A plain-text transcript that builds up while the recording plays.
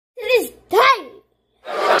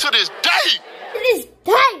To this day. To this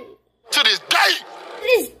day. To this day. To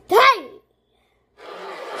this day.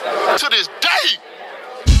 To this day.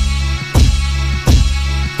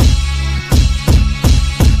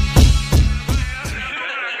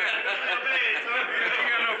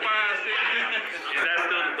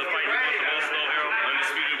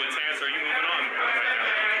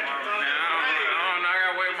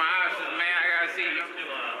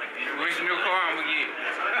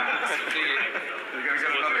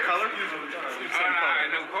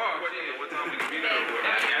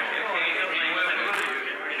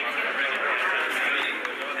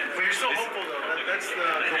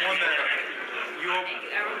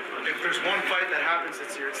 If there's one fight that happens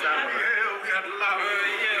this year, it's that one. Yeah, we got to love it.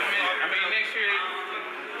 Yeah, man. I mean, next year,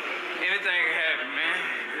 anything can happen, man.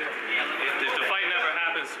 If the fight never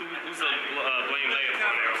happens, who's the blame laid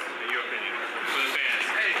upon there, in your opinion, for the fans?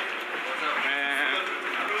 Hey, what's up, man?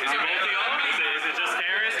 Is it both of y'all? Is it just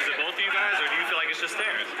Terrence? Is it both of you guys, or do you feel like it's just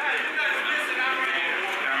Terrence? I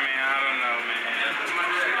mean, I don't know, man.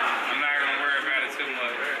 I'm not going to worry about it too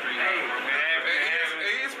much.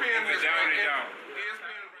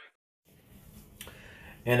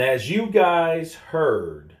 And as you guys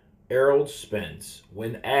heard Errol Spence,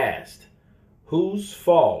 when asked, whose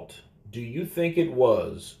fault do you think it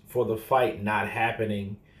was for the fight not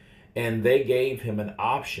happening? And they gave him an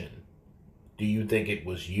option. Do you think it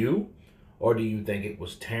was you? Or do you think it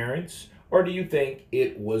was Terrence? Or do you think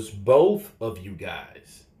it was both of you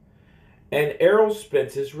guys? And Errol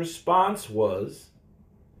Spence's response was,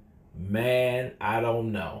 man, I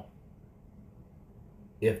don't know.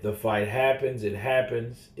 If the fight happens, it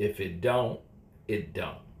happens. If it don't, it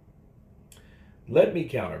don't. Let me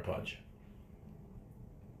counterpunch.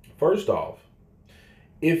 First off,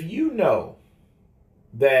 if you know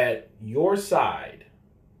that your side,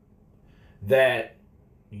 that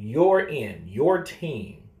you're in, your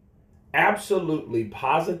team, absolutely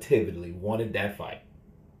positively wanted that fight.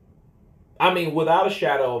 I mean, without a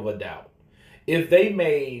shadow of a doubt. If they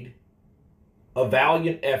made a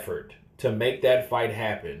valiant effort to make that fight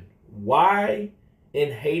happen, why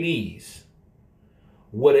in Hades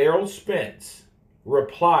would Errol Spence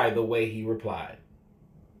reply the way he replied?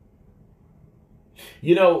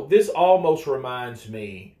 You know, this almost reminds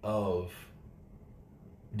me of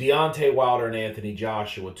Deontay Wilder and Anthony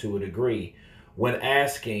Joshua to a degree, when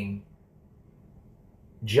asking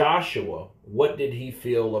Joshua, what did he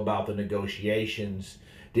feel about the negotiations?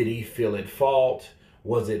 Did he feel at fault?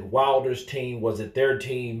 Was it Wilder's team? Was it their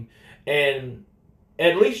team? And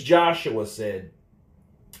at least Joshua said,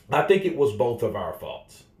 I think it was both of our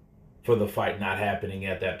faults for the fight not happening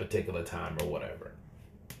at that particular time or whatever.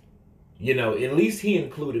 You know, at least he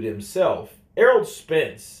included himself. Errol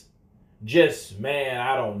Spence, just, man,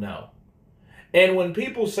 I don't know. And when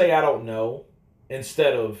people say I don't know,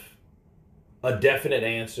 instead of a definite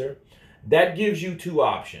answer, that gives you two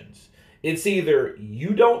options. It's either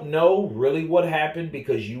you don't know really what happened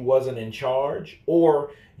because you wasn't in charge,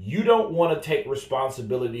 or you don't want to take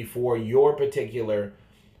responsibility for your particular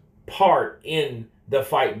part in the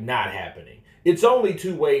fight not happening. It's only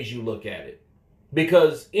two ways you look at it.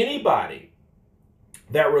 Because anybody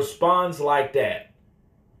that responds like that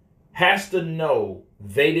has to know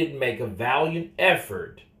they didn't make a valiant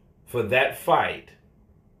effort for that fight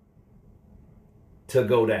to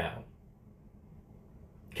go down.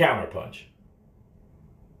 Counterpunch.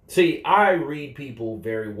 See, I read people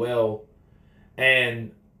very well,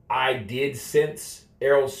 and I did sense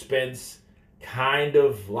Errol Spence kind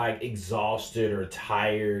of like exhausted or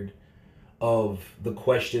tired of the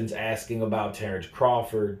questions asking about Terrence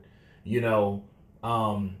Crawford. You know,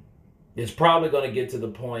 it's probably going to get to the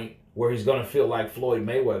point where he's going to feel like Money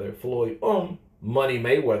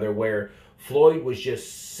Mayweather, where Floyd was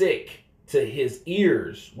just sick to his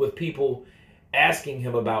ears with people asking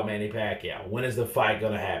him about Manny Pacquiao. When is the fight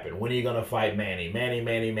going to happen? When are you going to fight Manny? Manny.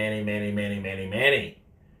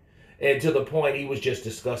 And to the point he was just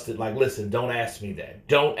disgusted, like, listen, don't ask me that.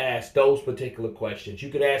 Don't ask those particular questions. You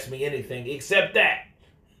could ask me anything except that.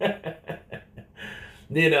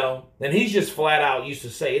 You know, and he's just flat out used to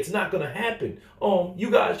say, it's not going to happen. You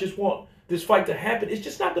guys just want this fight to happen. It's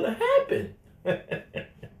just not going to happen.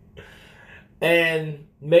 And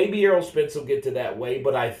maybe Errol Spence will get to that way,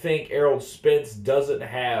 but I think Errol Spence doesn't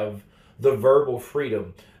have the verbal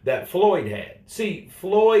freedom that Floyd had. See,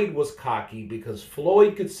 Floyd was cocky because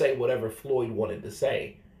Floyd could say whatever Floyd wanted to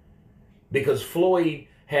say. Because Floyd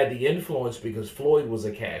had the influence, because Floyd was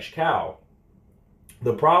a cash cow.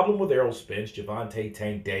 The problem with Errol Spence, Gervonta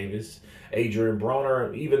Tank Davis, Adrian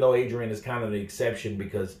Broner, even though Adrian is kind of the exception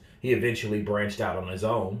because He eventually branched out on his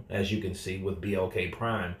own, as you can see with BLK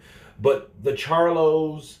Prime. But the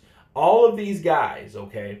Charlos, all of these guys,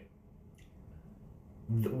 okay,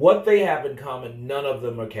 what they have in common, none of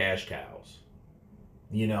them are cash cows.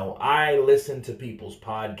 You know, I listen to people's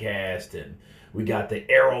podcasts, and we got the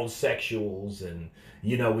Errol sexuals, and,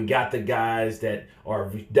 you know, we got the guys that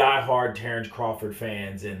are diehard Terrence Crawford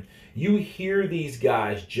fans, and you hear these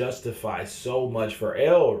guys justify so much for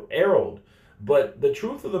Errol, but the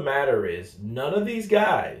truth of the matter is none of these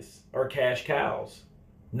guys are cash cows.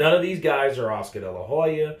 None of these guys are Oscar De La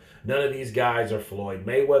Hoya. None of these guys are Floyd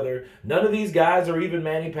Mayweather. None of these guys are even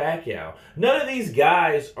Manny Pacquiao. None of these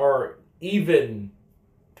guys are even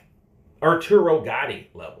Arturo Gotti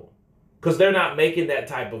level, because they're not making that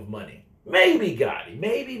type of money. Maybe Gotti,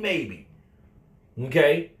 maybe.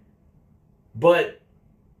 Okay? But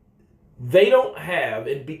they don't have,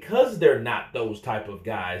 and because they're not those type of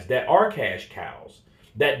guys that are cash cows,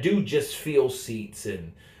 that do just fill seats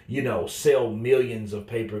and, you know, sell millions of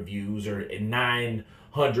pay-per-views or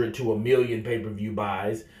 900 to 1 million pay-per-view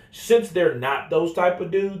buys, since they're not those type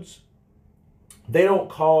of dudes, they don't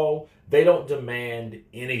call, they don't demand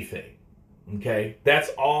anything. Okay? That's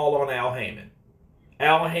all on Al Heyman.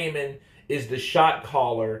 Al Heyman is the shot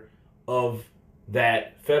caller of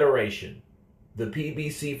that federation. The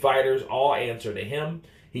PBC fighters all answer to him.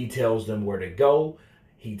 He tells them where to go.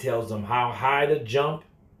 He tells them how high to jump.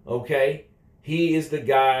 Okay? He is the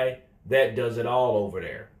guy that does it all over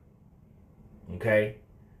there. Okay?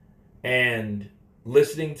 And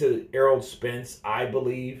listening to Errol Spence, I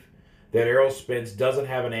believe that Errol Spence doesn't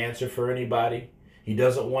have an answer for anybody. He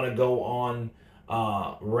doesn't want to go on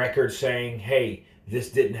record saying, hey,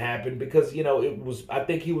 this didn't happen, because, you know, I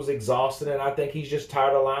think he was exhausted, and I think he's just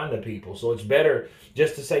tired of lying to people. So it's better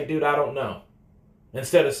just to say, dude, I don't know.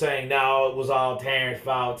 Instead of saying, no, it was all Terrence's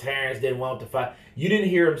fault. Terrence didn't want to fight. You didn't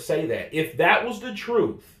hear him say that. If that was the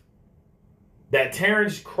truth, that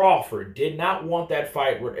Terrence Crawford did not want that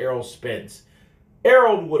fight with Errol Spence,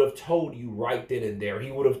 Errol would have told you right then and there.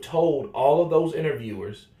 He would have told all of those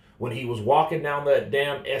interviewers when he was walking down that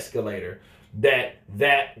damn escalator that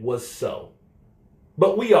that was so.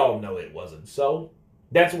 But we all know it wasn't so.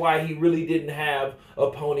 That's why he really didn't have a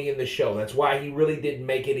pony in the show. That's why he really didn't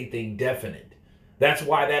make anything definite. That's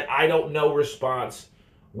why that I don't know response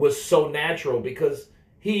was so natural, because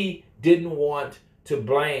he didn't want to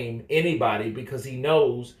blame anybody, because he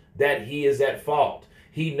knows that he is at fault.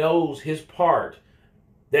 He knows his part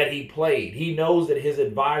that he played. He knows that his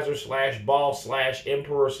advisor / boss /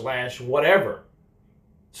 emperor / whatever,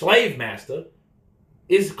 slave master,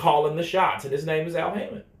 is calling the shots, and his name is Al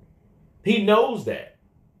Heyman. He knows that.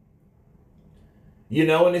 You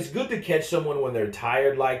know, and it's good to catch someone when they're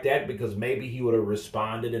tired like that, because maybe he would have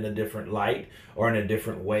responded in a different light or in a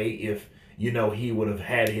different way if, you know, he would have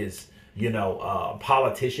had his, you know,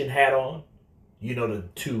 politician hat on, you know,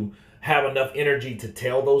 to have enough energy to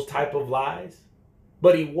tell those type of lies.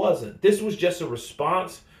 But he wasn't. This was just a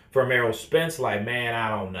response from Errol Spence like, man, I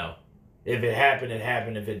don't know. If it happened, it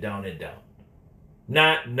happened. If it don't, it don't.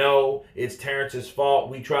 Not, no, it's Terrence's fault.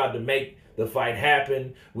 We tried to make the fight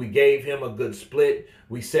happen. We gave him a good split.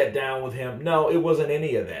 We sat down with him. No, it wasn't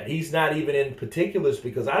any of that. He's not even in particulars,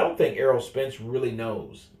 because I don't think Errol Spence really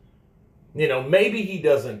knows. You know, maybe he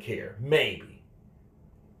doesn't care. Maybe.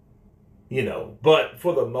 You know, but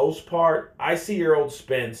for the most part, I see Errol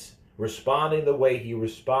Spence responding the way he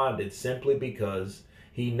responded simply because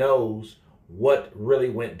he knows what really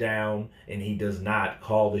went down, and he does not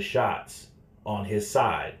call the shots on his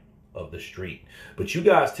side of the street. But you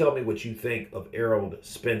guys tell me what you think of Errol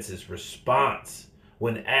Spence's response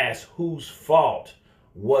when asked whose fault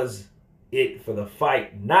was it for the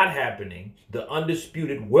fight not happening, the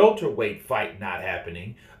undisputed welterweight fight not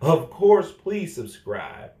happening. Of course, please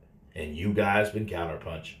subscribe. And you guys been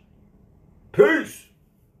Counterpunch. Peace!